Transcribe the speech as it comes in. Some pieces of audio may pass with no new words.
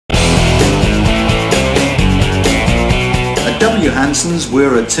W. Hanson's,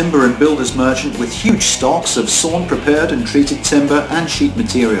 we're a timber and builders merchant with huge stocks of sawn, prepared and treated timber and sheet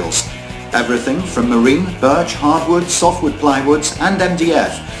materials. Everything from marine, birch, hardwood, softwood plywoods and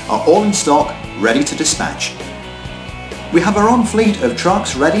MDF are all in stock, ready to dispatch. We have our own fleet of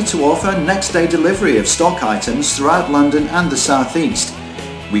trucks ready to offer next day delivery of stock items throughout London and the South East.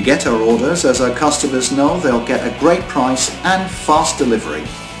 We get our orders as our customers know they'll get a great price and fast delivery.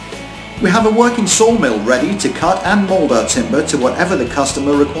 We have a working sawmill ready to cut and mould our timber to whatever the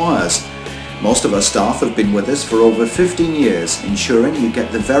customer requires. Most of our staff have been with us for over 15 years, ensuring you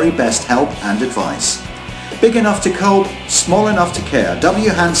get the very best help and advice. Big enough to cope, small enough to care, W.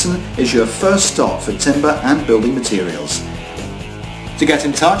 Hanson is your first stop for timber and building materials. To get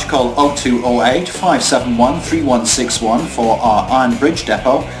in touch, call 0208 571 3161 for our Iron Bridge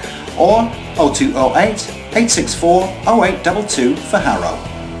depot or 0208 864 0822 for Harrow.